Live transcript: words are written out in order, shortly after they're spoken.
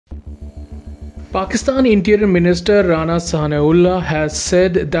Pakistan Interior Minister Rana Sanaullah has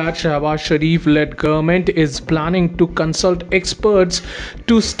said that Shehbaz Sharif-led government is planning to consult experts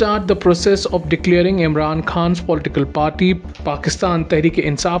to start the process of declaring Imran Khan's political party, Pakistan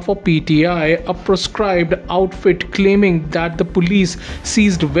Tehreek-e-Insaf or PTI, a proscribed outfit, claiming that the police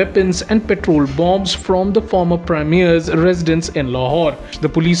seized weapons and petrol bombs from the former Premier's residence in Lahore. The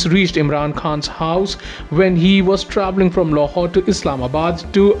police reached Imran Khan's house when he was travelling from Lahore to Islamabad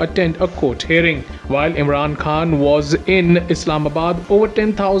to attend a court hearing. While Imran Khan was in Islamabad, over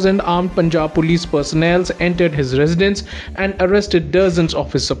 10,000 armed Punjab police personnel entered his residence and arrested dozens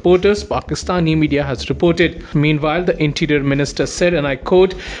of his supporters, Pakistani media has reported. Meanwhile, the Interior Minister said, and I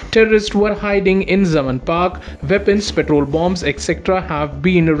quote, "Terrorists were hiding in Zaman Park. Weapons, petrol bombs, etc. have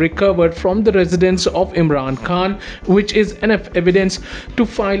been recovered from the residence of Imran Khan, which is enough evidence to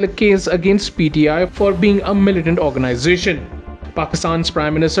file a case against PTI for being a militant organization." Pakistan's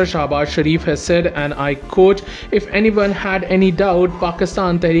Prime Minister Shehbaz Sharif has said, and I quote, "If anyone had any doubt,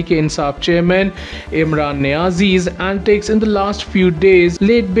 Pakistan Tehreek-e-Insaf chairman Imran Niazi's antics in the last few days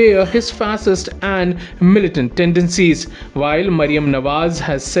laid bare his fascist and militant tendencies." While Maryam Nawaz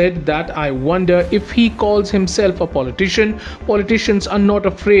has said that I wonder if he calls himself a politician. Politicians are not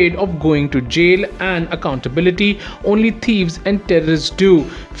afraid of going to jail and accountability. Only thieves and terrorists do.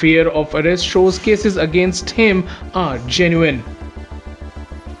 Fear of arrest shows cases against him are genuine.